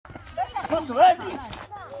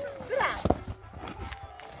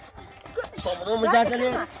Bunu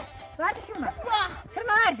mücadele. Hadi kim var? Kim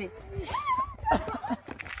vardı?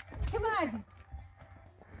 Kim vardı?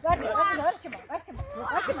 Var kim?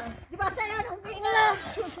 Di basa yani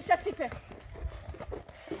şu sesipe.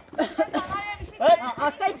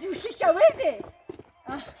 Asay şişe verdi.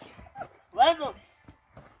 Verdim.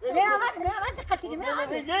 Ne var dikkatli ne var?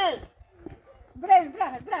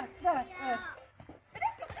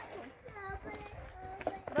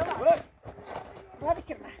 Bravo. Hadi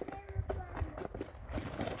kim var?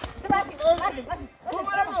 Hadi.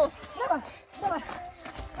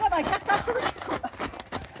 Bravo, şaktasınız.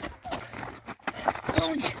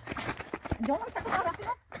 Jangan sakit orang tu,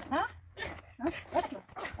 ha?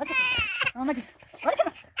 Nomadic.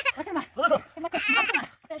 Macam mana?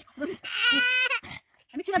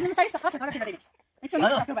 Kami cuma belum saya sekarang sudah ini.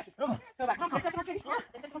 Coba.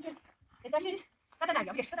 Satu lagi,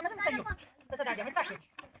 okey. Satu lagi, macam saya.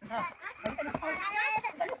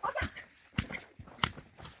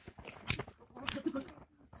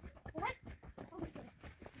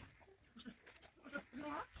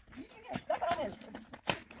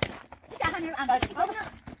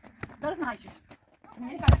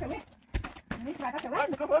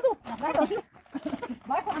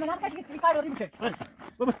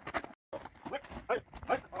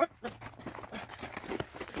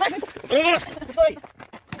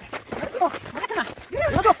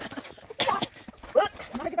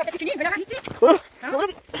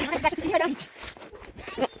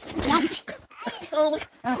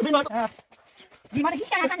 Di mana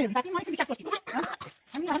hisya na sana, tapi mana bisa kosong.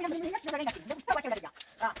 Kami sudah lagi. Kita baca lagi.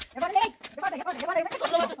 Lepas lagi.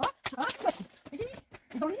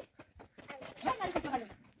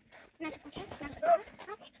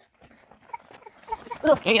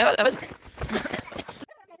 Okay, ya, lepas.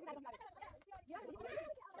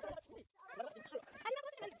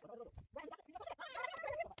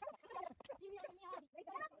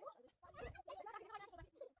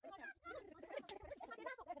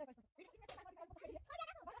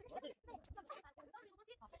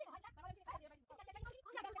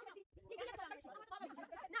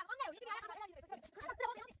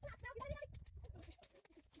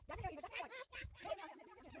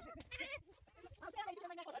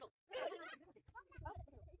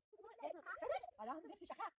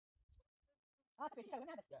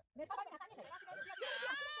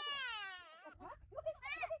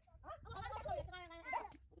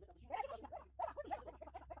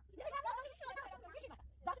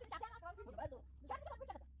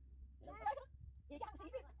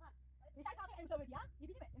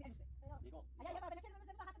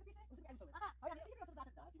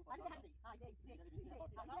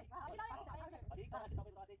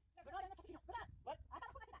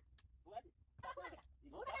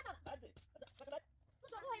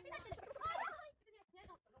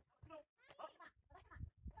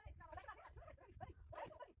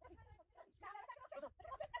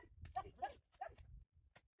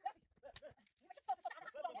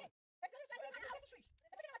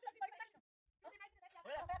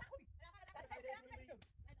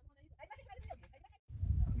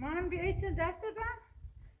 Man bir eğitim derste ben.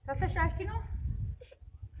 Tata şarkını.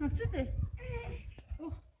 Nasıl de?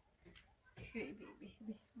 Oh.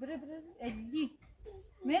 Bre. 50.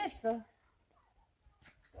 Mesto.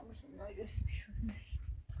 Kamışım ne göstermiş.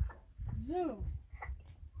 Zoom.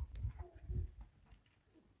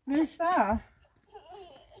 Mesto.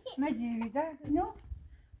 Mecidi no?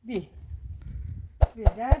 Bir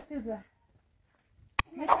derste ben.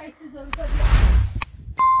 Mesela eğitim zoru tabii.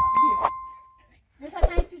 Mesela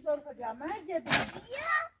sen hiç zor yapacağım. Merced.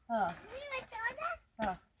 Ha.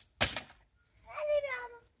 Ha.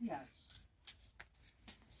 Ya.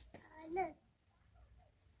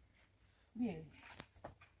 Bir.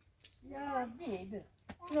 Ya bir.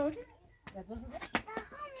 Zor. Ya zor.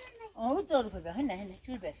 O zor yapacağım. Hene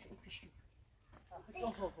çılbesi. Kışkı.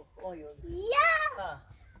 O yol. Ya. Ha.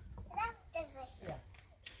 Ya.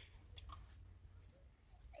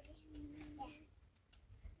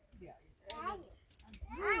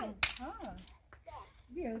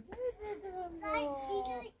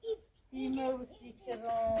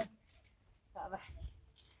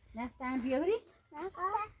 Nastaan biori?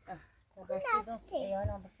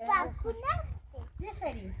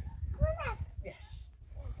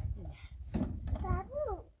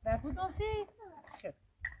 Babu danser?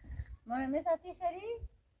 Moi, mais ça t'est fait?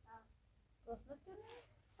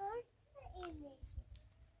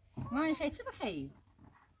 Moi, je fais ça pas.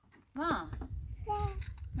 Ma.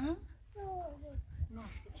 Hm? No,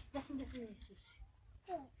 lass mich das süß.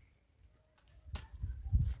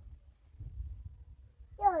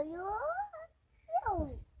 Yo.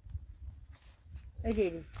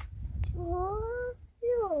 Ödeyelim.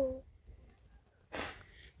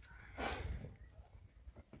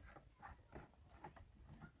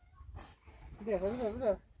 Biraz.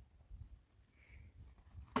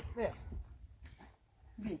 Biraz.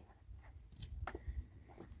 Bir.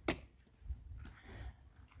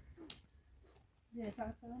 Bir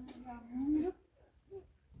taraftan yavrum.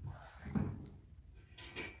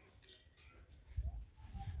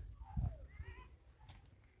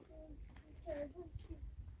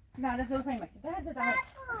 لا لا زور فهمك ده ده ده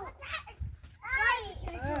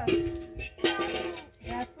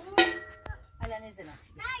هلا نزل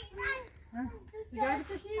ها جايب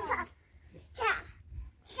شيء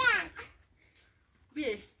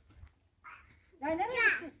بيه لا لا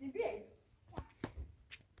لا بيه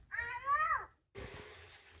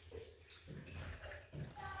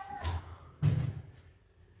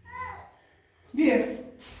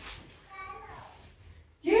بيه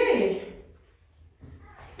جي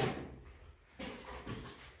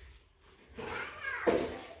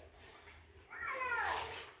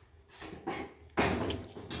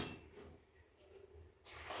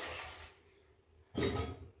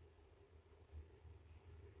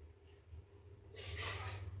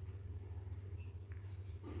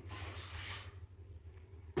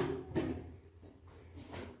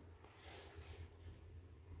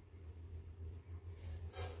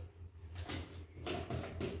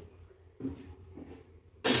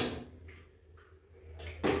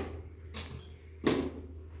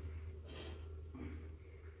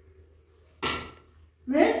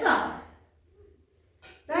Melissa,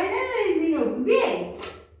 dai nereye gidiyorsun? Bir.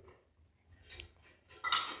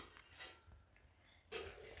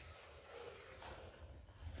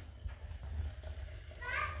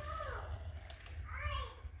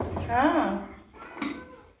 Ha.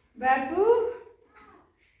 Berku.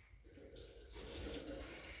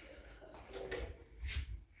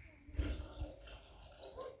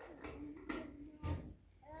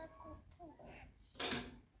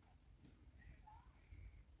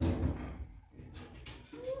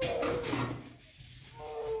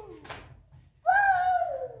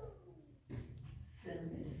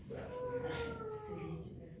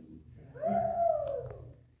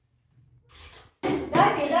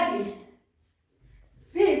 Dai.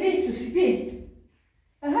 Bir sus, bir.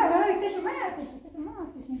 Aha, deixa mais,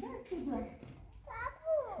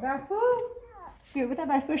 Berku. Bir, bu da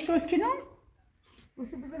başka şoş ki non? Bu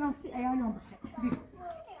se bize nasıl ayağın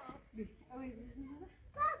bir.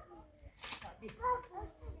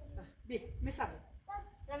 Bir, mesabı.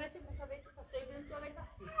 Evet, mesabı tu tá servindo tu vai tá.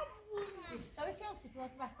 Sabe se é um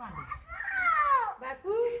situação vai quando?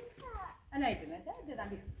 Berku. Anaydı mı?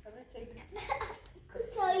 Dedim bir. Tabii çay.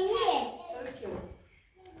 Söyle.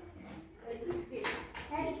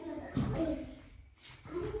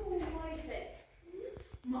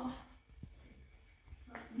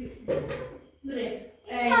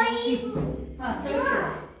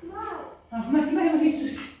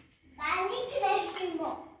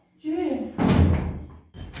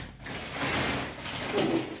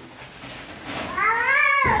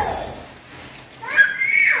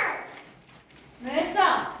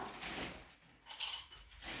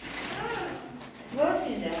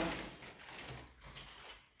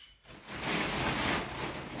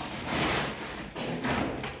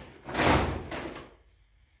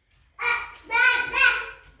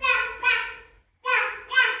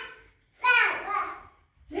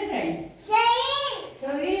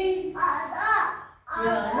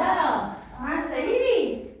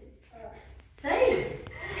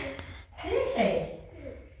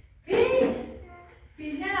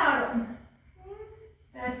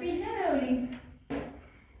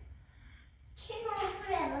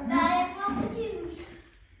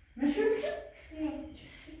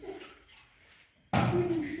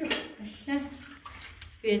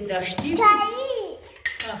 داشتی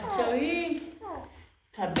چایی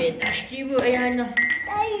تا به داشتی بو ایانا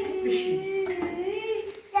بشی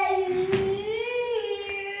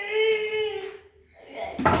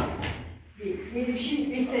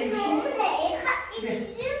بشی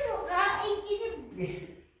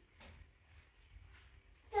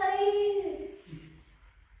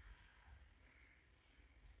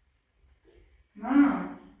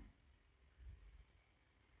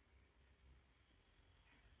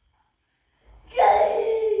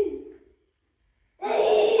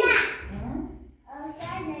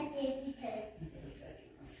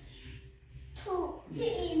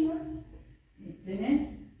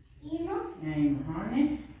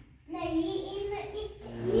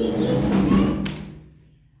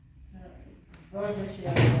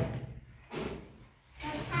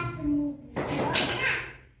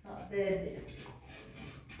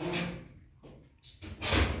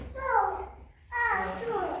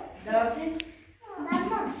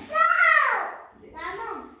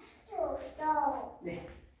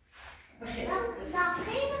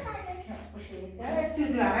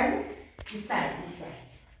Decide.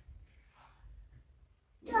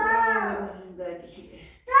 Dale.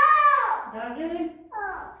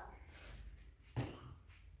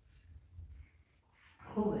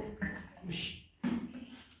 خوبه. بش.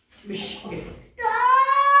 خوبه.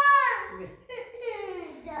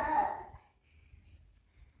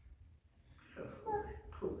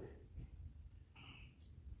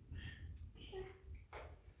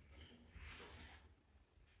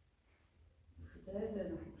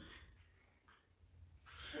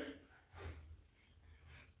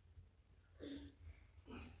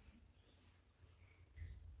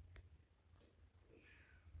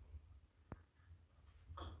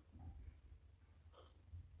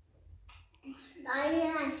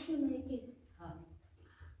 나이랑 친구지.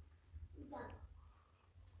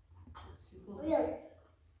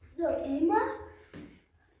 너 얼마?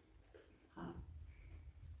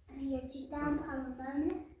 Ya cidden pahalı.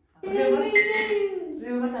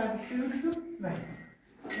 Buraya bak abi şu. Ver.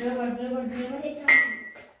 Buraya bak.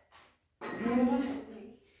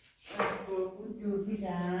 Bu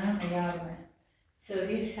güzel ayağımı.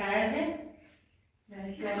 Söyle nerede?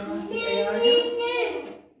 Ben şu an nasıl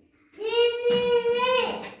ayağım?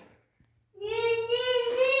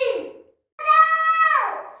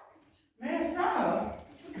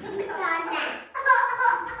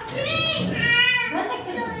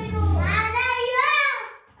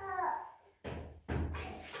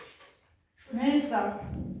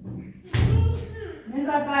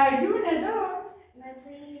 Nessa barulha, não?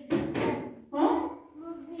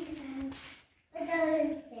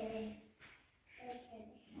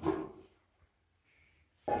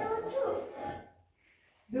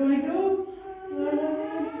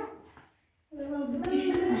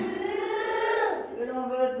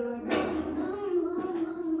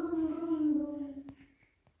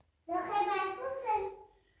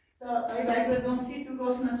 Aí vai para um sítio,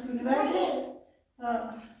 gosto na tua verdade.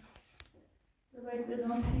 Vai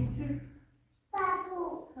para um sítio.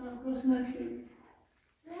 Gosto na tua.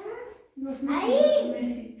 Gosto na tua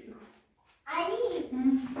sítio. Aí.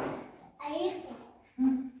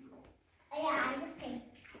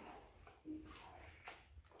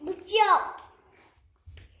 Tchau.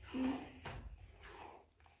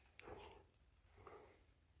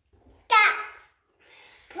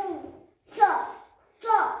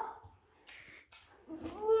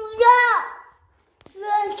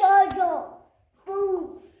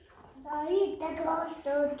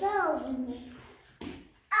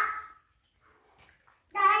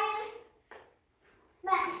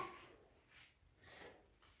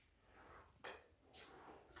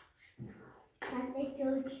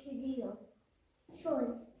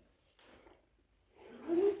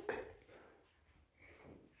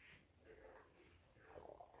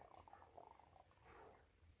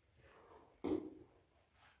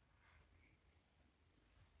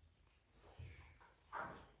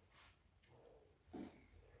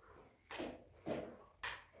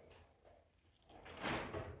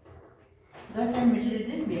 Da sen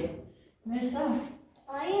mesele mi? Mesela.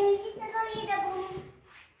 Hayır, hiç de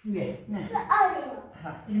Ne? alıyor.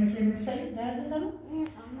 Ha, mesele nerede adam?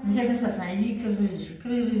 Mesela sen iyi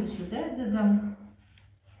kırırız derdi adam.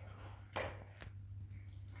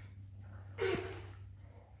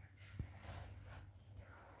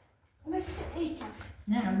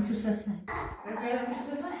 Ne? Bu şu sesle. Bakıyorum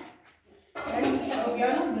şu sesle. Ben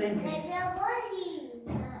okuyorum burayı.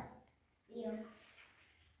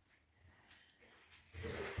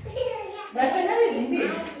 Vai pegar vizinho,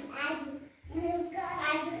 Bi.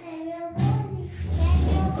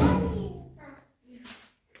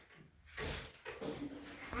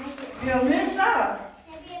 Eu nem estava.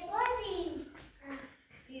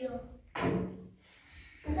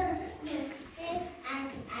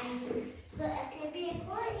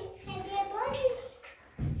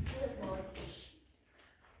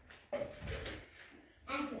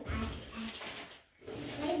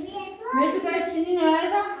 Vê se vai ensinar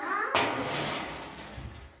nada.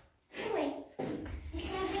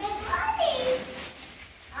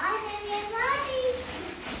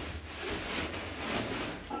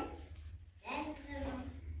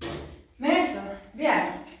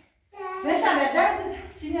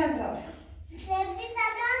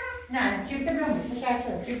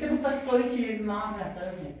 Çünkü bu paspor için bir mağaza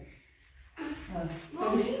tarafı.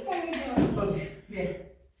 Konuş. Bir.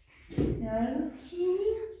 Yani.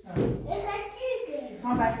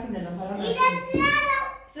 Ha baktım dedim falan.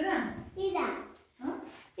 Sıra.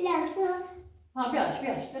 Ha bir aç.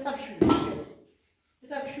 Ne tapşırmış? Ne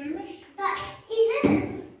tapşırmış?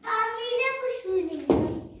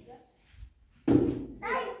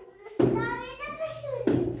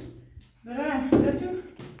 Böyle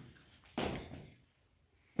götür.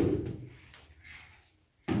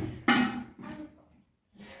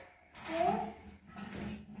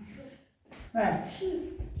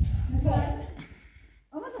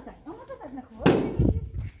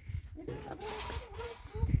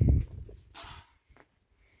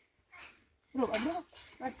 برو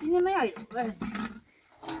بس اینه میایی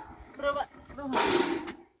برو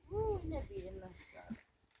نبیره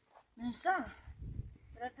مرسا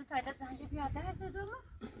برای تو تایدت زنجه بیاده هر دو ما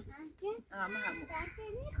زنجه؟ همون زنجه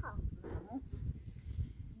میخوام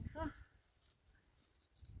میخوام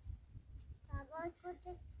سوار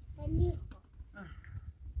کنه نمیخوام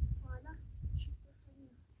حالا چی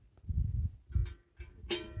بکنیم؟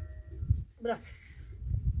 برافز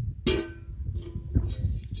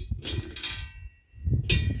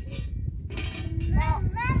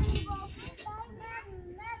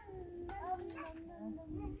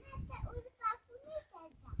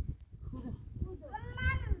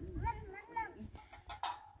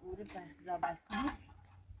زابل کنید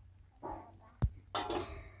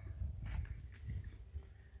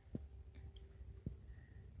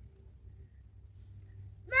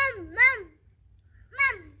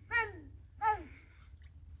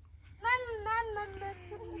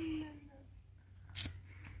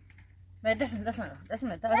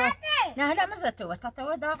دسمه نه لا ما زتوا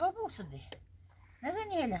تتوا داغو بوصدي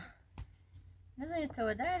نزن يلا نزن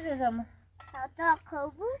توا دار زعما تا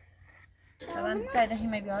کوبو طبعا تايده هي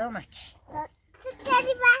ما بيارو ماكي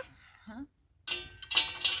تتری با ها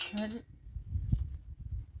هذه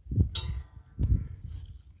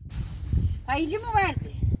هاي اللي مو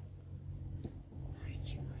وارده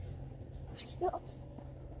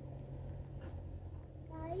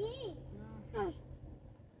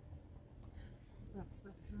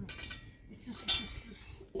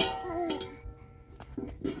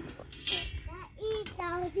این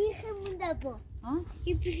تاریخمون دبا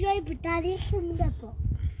این پیشای به تاریخمون دبا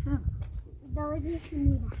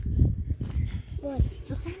تاریخمون دبا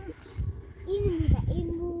این موده این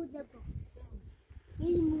موده با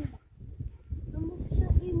این موده اما پیشا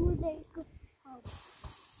این موده ایکو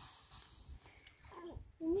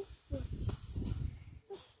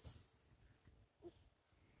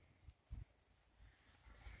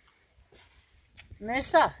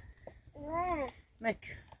مرسا نه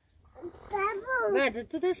مك بابو بعد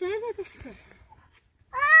تدس هذا تسخر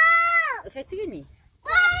خاتيني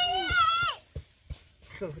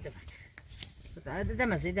شوف دابا هذا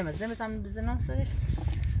دمز تعمل بالزنا صغير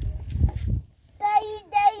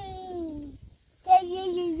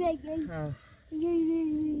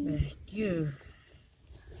كيو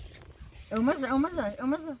ومزج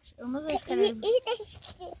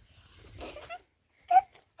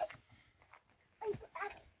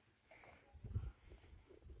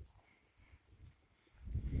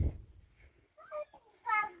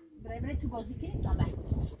برای تو بازی کنید جان بک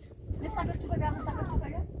مسافر تو بالا بابا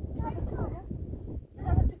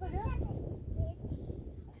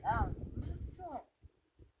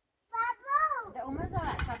ده اومد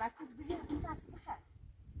تبکو بجی تو دست بخر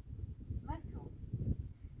من تو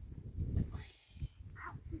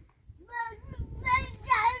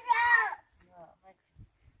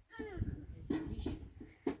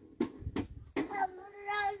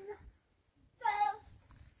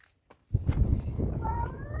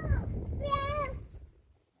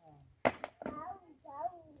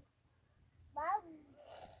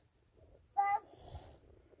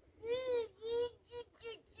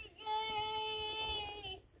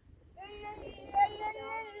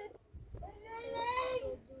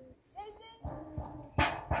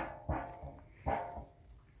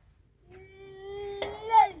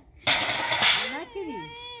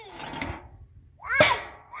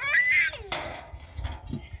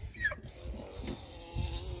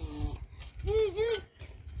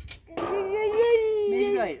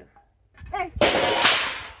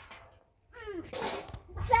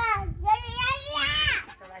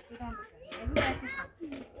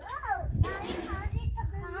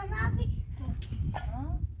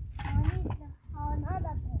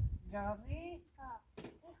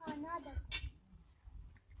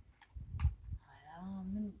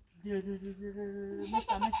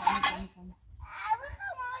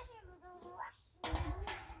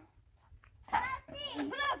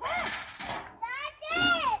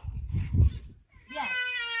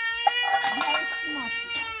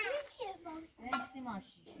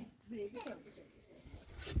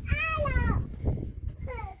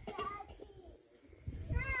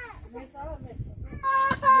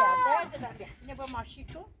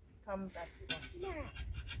Machito, come back.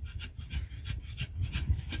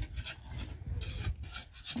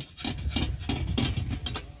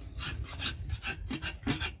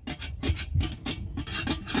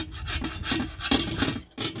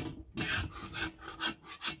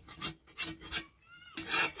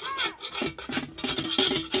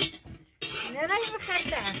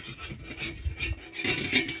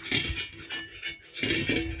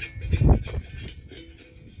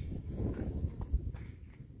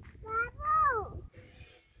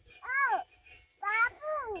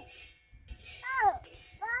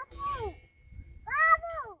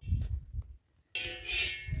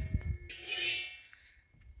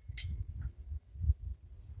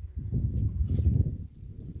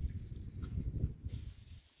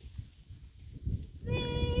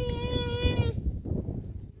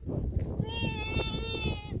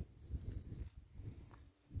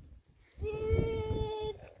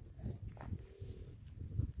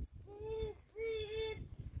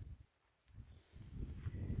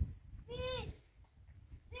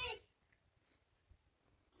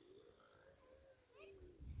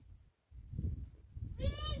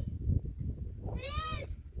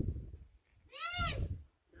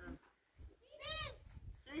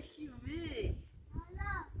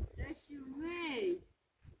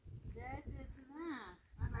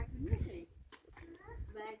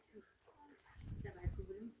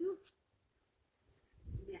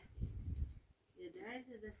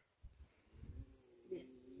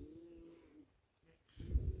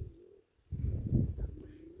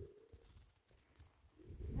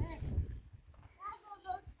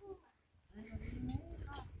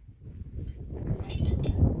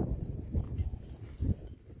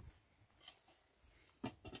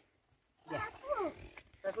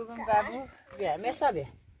 ببین بابو بیا مسابه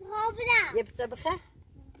بابا یه پیتزا بخه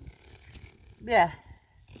بیا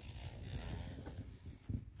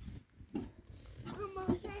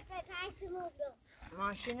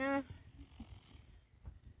ماشینه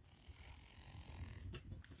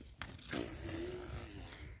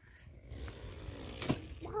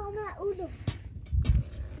ماما اونو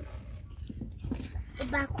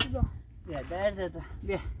باکو بیا درد ده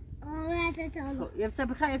بیا یه پیتزا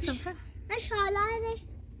بخه یه پیتزا بخه شالاره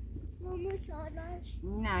ماما شالاره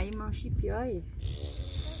نه این ماشی پیایی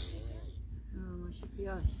ماشی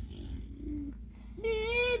پیایی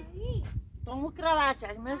tomu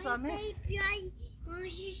kraváček, mesame. Daj pioj,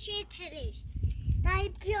 môžeš šetriť. Daj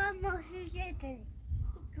pioj, môžeš šetriť.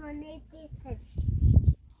 To nepísať.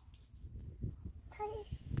 Daj.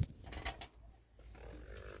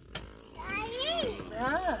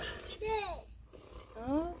 Ja. Ty.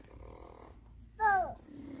 Oh. To.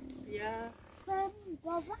 Ja.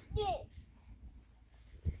 Baba. Nie.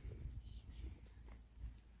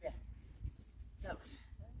 Ja. Dobra.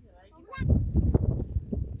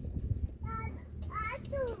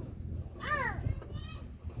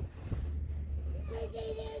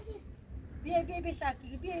 بیا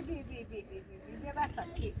ساکی بیا بس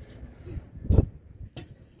ساکی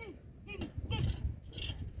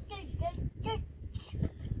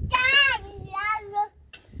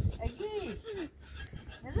اگی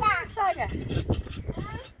نزد ساله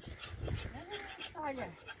ساله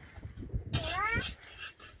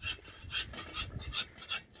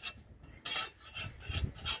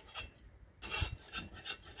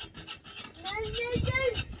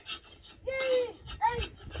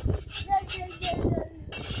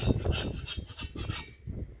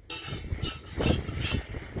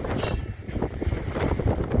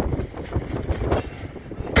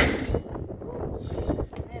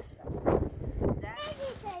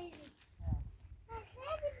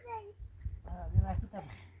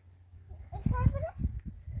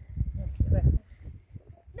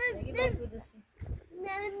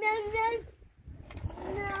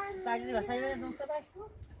Saya não sei mais.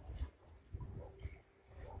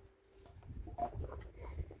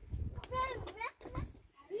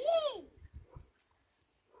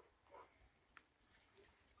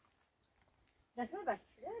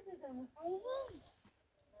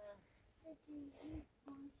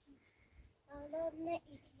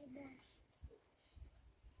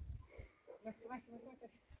 Desce lá baixo.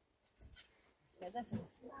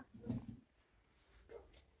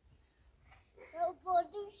 Eu vou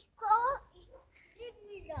de escola e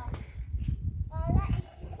virar. Olha,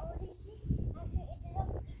 hoje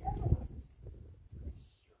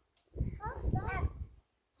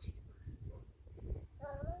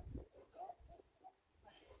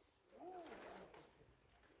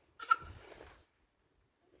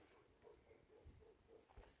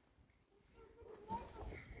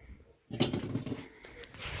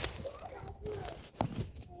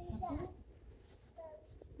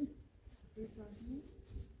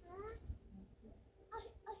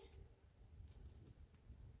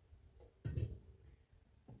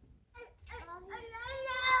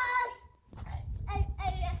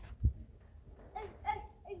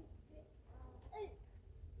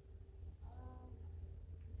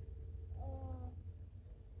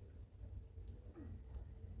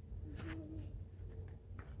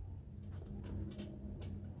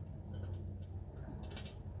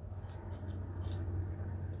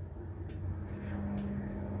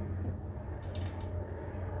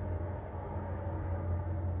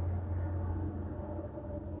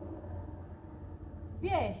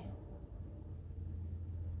Bie.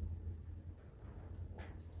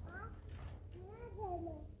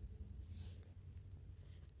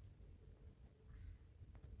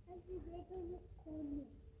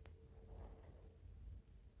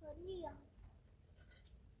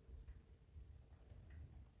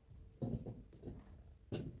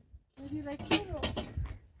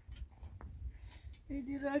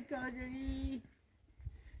 Ini rakam jadi.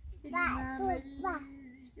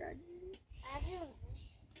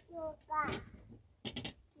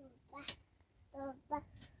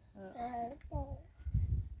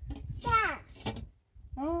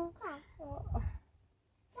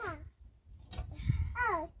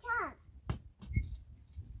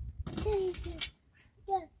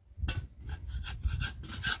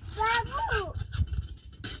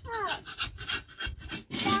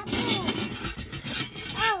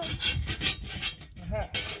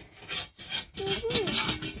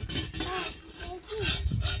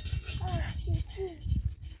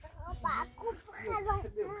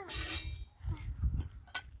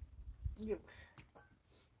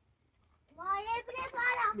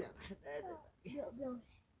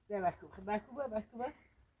 بیا برکوب برکوب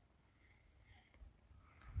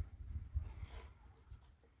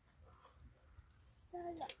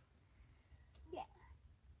سالا بیا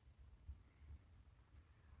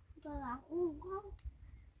بابا اوگو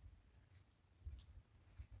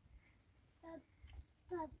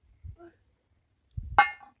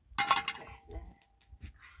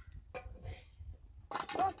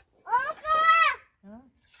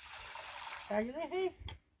Sarbisheh.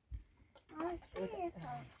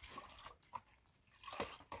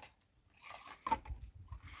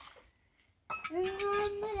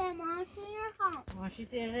 ماشی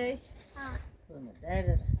تیغی؟ برو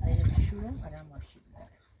درد اینو بشورم الان ماشی بیدم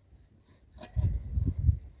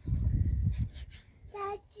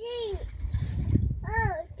چاچی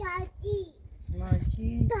چاچی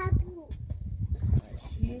ماشی بابو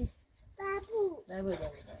ماشی بابو بابو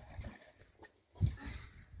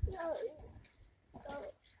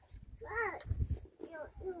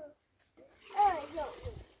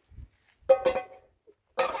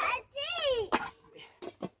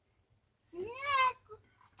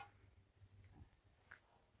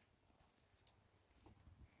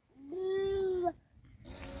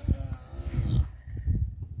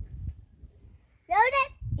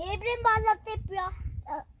Gabriel bağlattı yapıyor.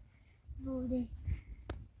 Böyle.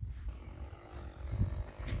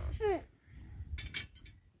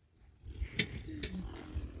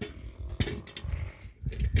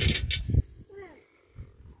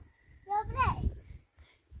 Gabriel.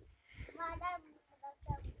 Madem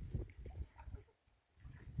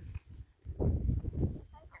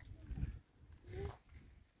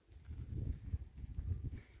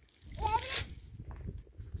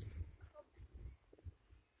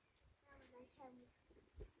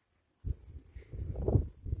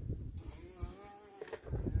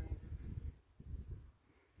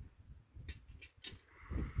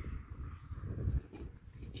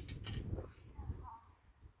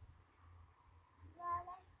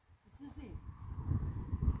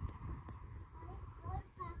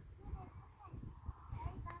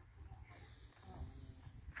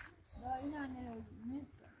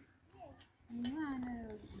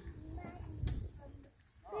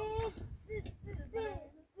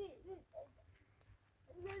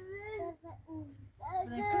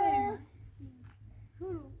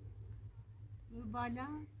بالا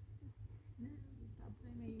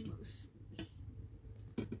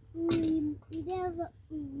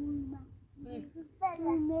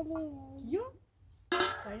Jo,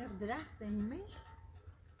 kan je op drachten hiermee?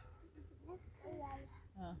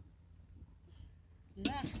 Ja.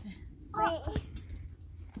 Drachten.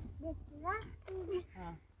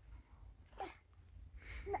 Ja.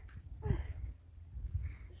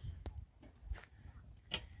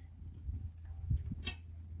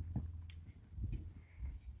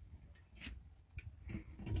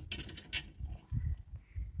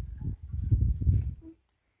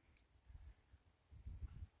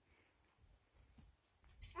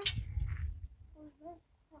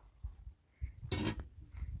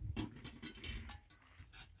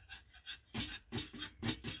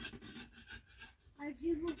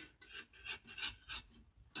 Acı bu.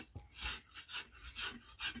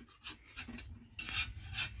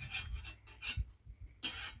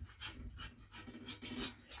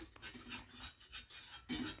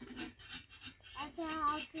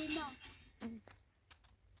 Adaptability.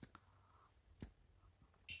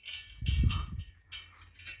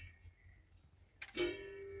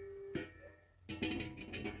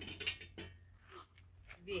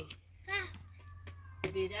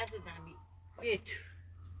 Biraz da bir bit.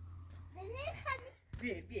 Ne kadar?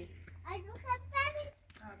 Bir. Ay bu kadar.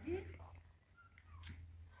 Abi.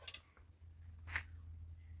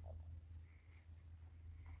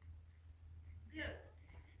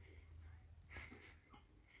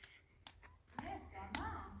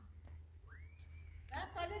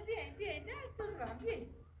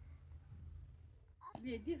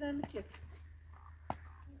 Bir dizerlik yap.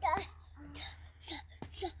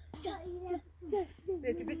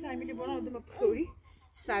 Vedi, betajmeli buona odama puri.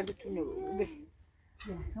 Sardı tunu. Be.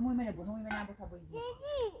 Kamu imene bu, tabu.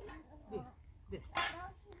 Be.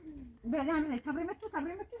 Be, hamile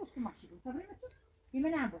tabrimetu ustu maşiru. Tabrimetu.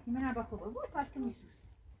 Imene bu khobo. Bu parkı misus.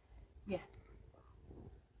 Be.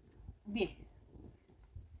 Be.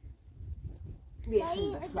 Be.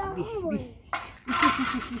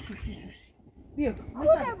 Be.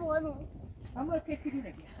 Kuda bunu. Ama kekili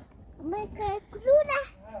de gel. Ama kekili.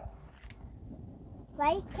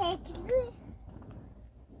 Vai kekili.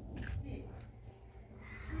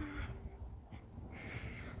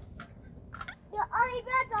 Ya ay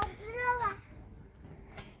ben doktora.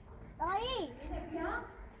 Dayı.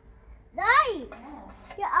 Dayı.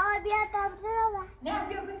 Ya بیا دامبرو نه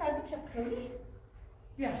بیا بفرد شب خوری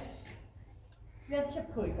بیا بیا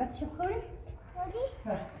شب خوری بعد شب خوری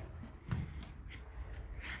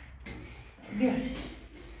بیا بیا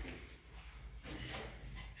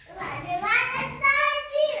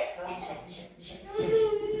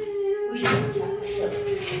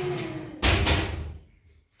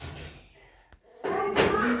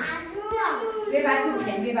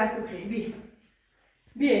بیا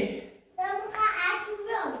بیا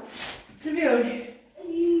Co byłeś?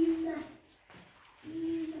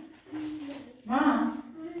 Ma,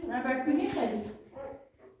 maar waar kun je gaan?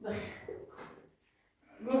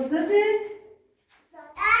 Was dat dit?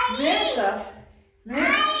 Meestal.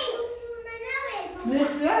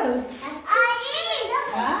 Meestal.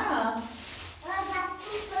 Ah.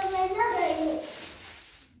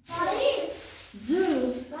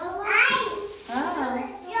 Zo.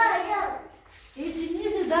 Ah. Eet je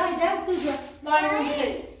niet zo daar, daar toe zo. Maar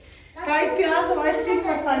niet. Kijk je aan, zo is het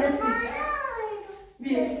wat zijn ze.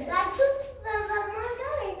 Wie?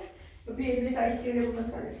 Wie wil het ijsje wat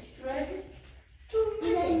zijn ze?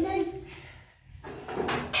 Nee.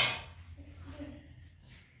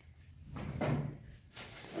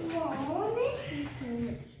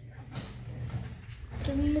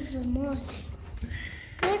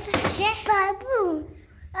 Baboe.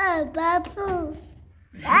 Baboe.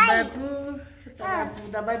 Baboe. Baboe,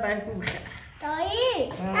 daarbij baboe. Daí.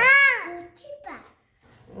 Putiba.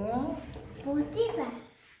 Putiba.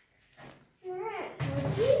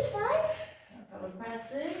 Putiba. Vamos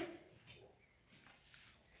passar.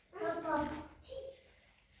 Vamos passar.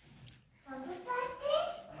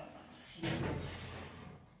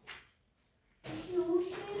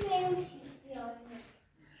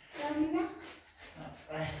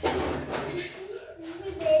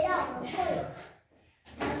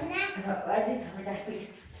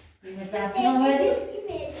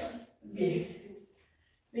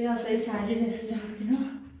 Biraz da sadece sakin ol.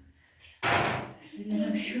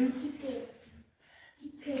 Bilmem şu.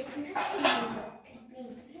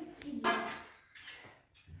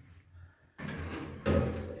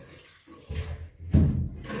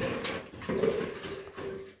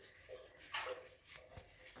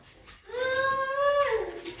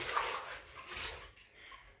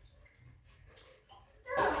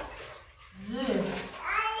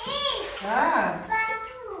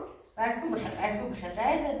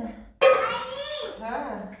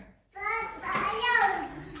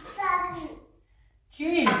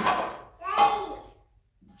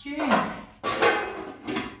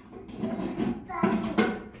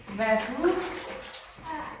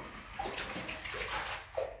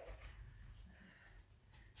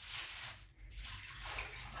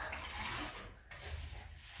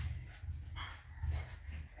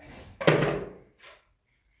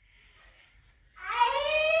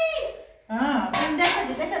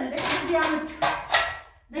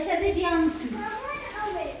 Deixa de diamante.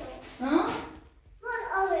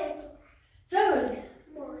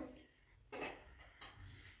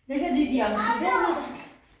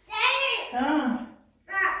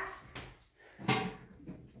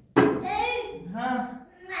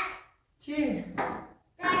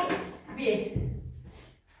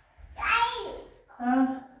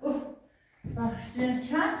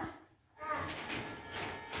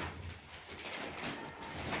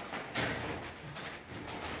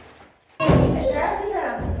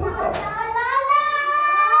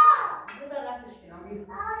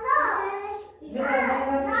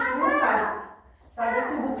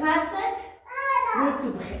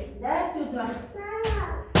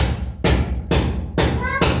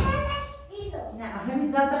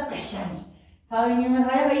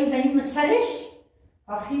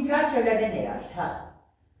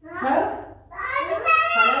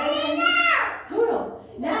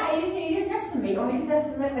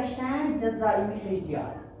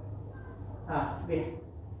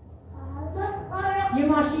 یه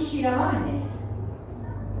ماشی شیروانه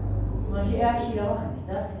ماشی شیروانه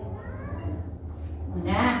داره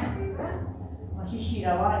نه ماشی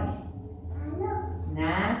شیروانه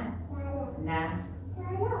نه نه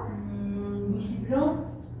میشی پلون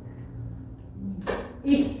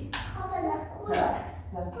ای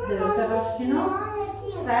زرده باشکنو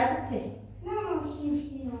سرده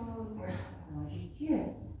ماشی چیه؟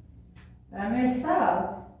 و مرسال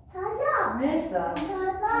مرسال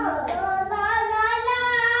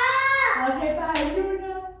آره بایدونه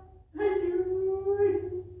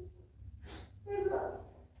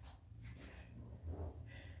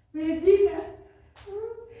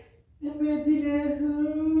Medina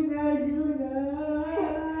suna juna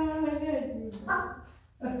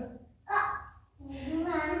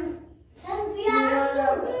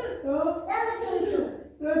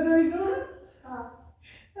Doido?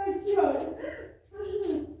 Acıyor.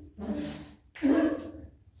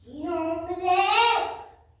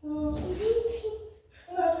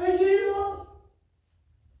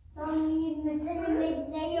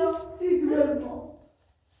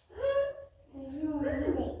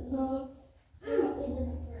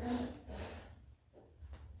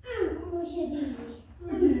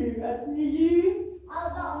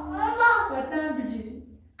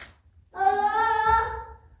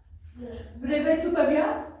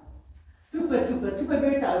 Tu peux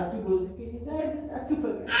bien t'as tout beau. Tu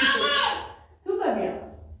peux bien. Tout va bien.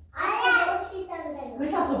 Mais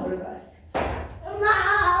ça peut pas.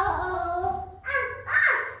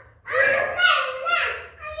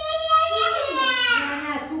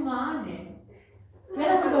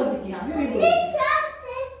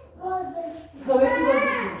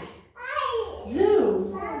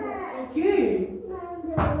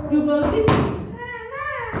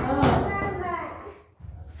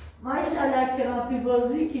 Maşallah kral tu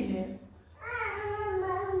bozdun ki ne?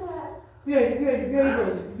 Gör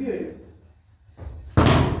bozdun, gör.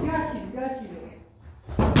 Gör şimdi.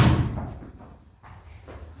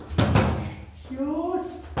 Şut.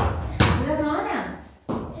 Bırak anam.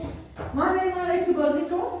 Mama tu bozdun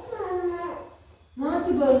ko? Mama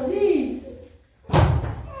tu bozdun.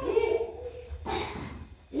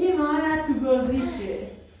 İyi mama tu bozdun ki.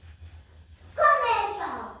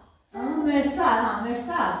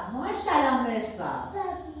 Mersa. Maşallah Mersa.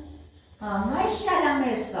 Maşallah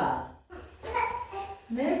Mersa.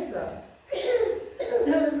 Mersa.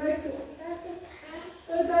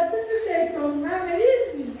 Date să te com,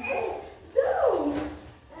 Merisi. Nu.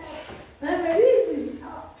 Merisi.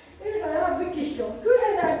 E la bicchișo. Tu le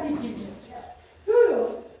dai bicchișo. Tu.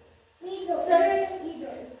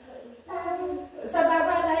 Să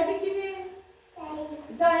baba dai bicchișo.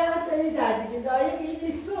 Dai la solidaritate, dai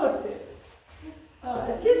bicchișo sorte.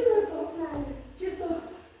 Ce sunt? Ce sunt?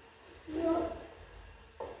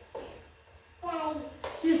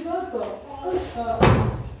 Ce sunt?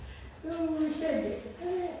 Nu șede.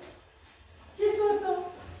 Ce sunt?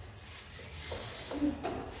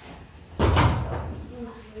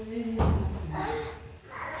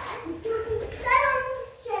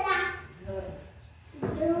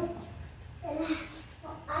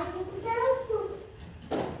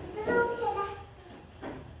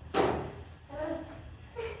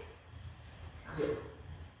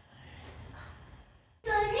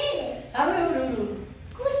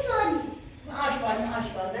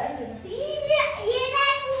 Aşbal derdi mi?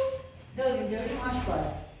 Dövüm aşbal.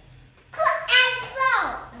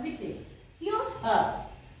 Bitti. Yok. Ha.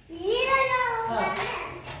 Ha.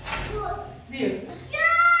 Bir.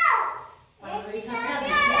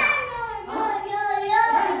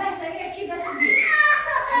 Ben sana geçeyim, ben sana bir.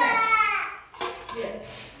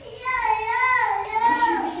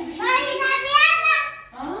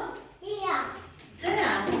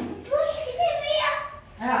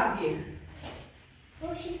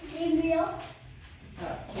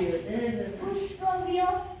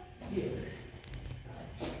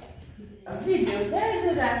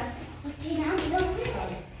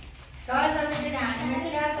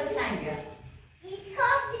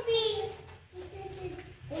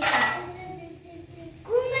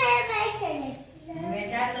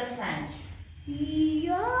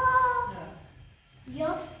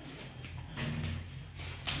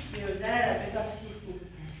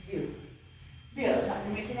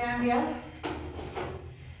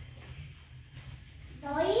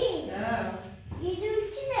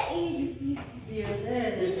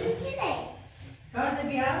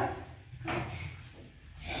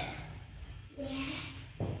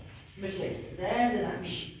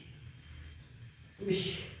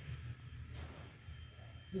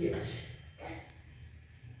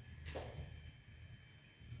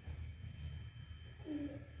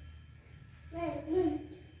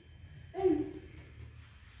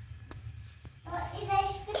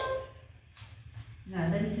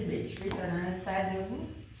 Nada nesse beijo. Pensando na saia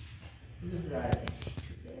do dryer.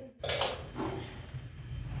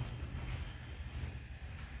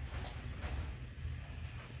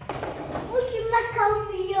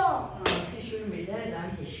 Se şurmede daha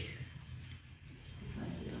hiç.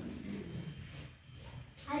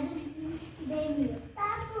 Hadi demiyor.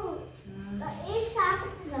 Tabu. İyi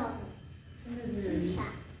şarkılar.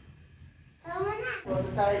 Tamam ne?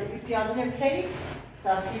 Orada piyazın hep şey,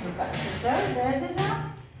 tasvip bakmışlar. Nerede de?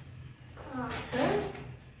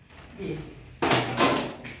 Bir.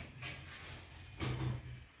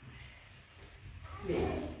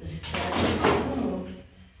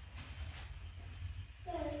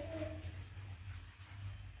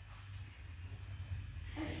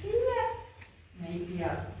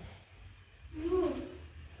 piazza.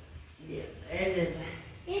 Via,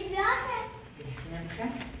 Mi piace?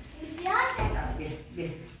 Mi piace?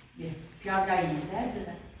 via, piazza in,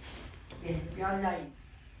 via, piazza in.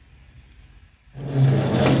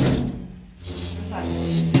 Che fai?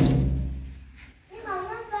 Io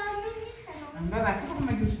mamma dorme, Vabbè,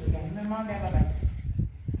 come giusto, mia mamma, vabbè.